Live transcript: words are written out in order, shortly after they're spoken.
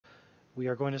we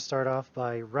are going to start off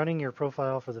by running your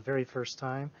profile for the very first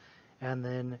time and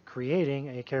then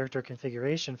creating a character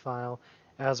configuration file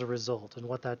as a result. And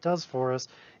what that does for us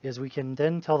is we can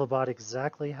then tell the bot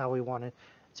exactly how we want it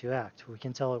to act. We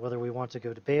can tell it whether we want to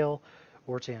go to Bale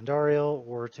or to Andariel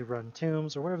or to run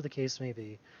tombs or whatever the case may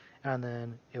be, and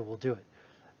then it will do it.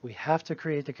 We have to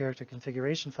create the character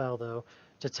configuration file though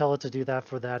to tell it to do that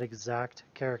for that exact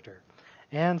character.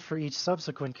 And for each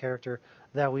subsequent character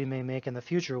that we may make in the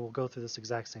future, we'll go through this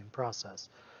exact same process.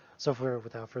 So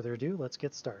without further ado, let's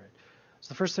get started. So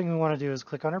the first thing we want to do is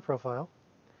click on our profile,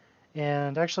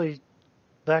 and actually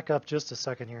back up just a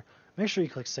second here. Make sure you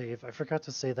click save. I forgot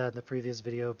to say that in the previous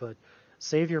video, but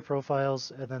save your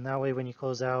profiles, and then that way when you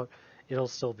close out, it'll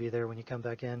still be there when you come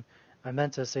back in. I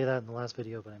meant to say that in the last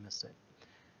video, but I missed it.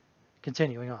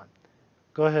 Continuing on.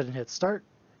 Go ahead and hit start,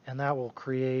 and that will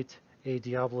create a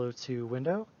Diablo 2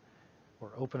 window,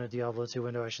 or open a Diablo 2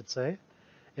 window, I should say.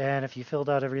 And if you filled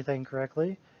out everything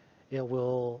correctly, it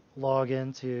will log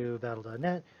into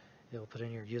battle.net. It'll put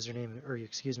in your username, or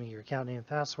excuse me, your account name and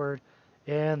password,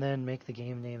 and then make the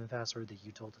game name and password that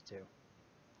you told it to.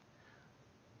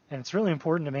 And it's really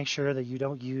important to make sure that you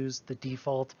don't use the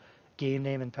default game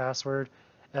name and password,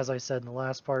 as I said in the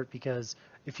last part, because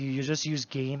if you just use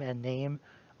game and name,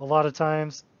 a lot of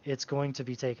times it's going to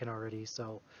be taken already,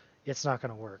 so it's not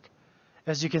going to work.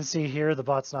 As you can see here, the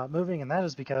bot's not moving, and that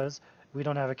is because we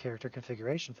don't have a character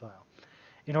configuration file.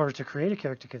 In order to create a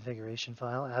character configuration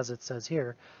file, as it says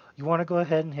here, you want to go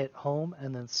ahead and hit home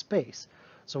and then space.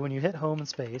 So when you hit home and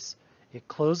space, it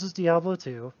closes Diablo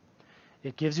 2.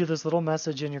 It gives you this little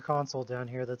message in your console down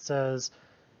here that says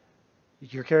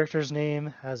your character's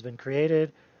name has been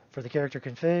created for the character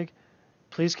config.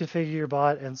 Please configure your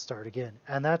bot and start again.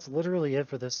 And that's literally it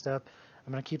for this step.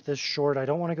 I'm going to keep this short. I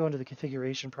don't want to go into the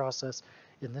configuration process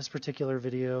in this particular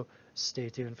video. Stay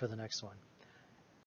tuned for the next one.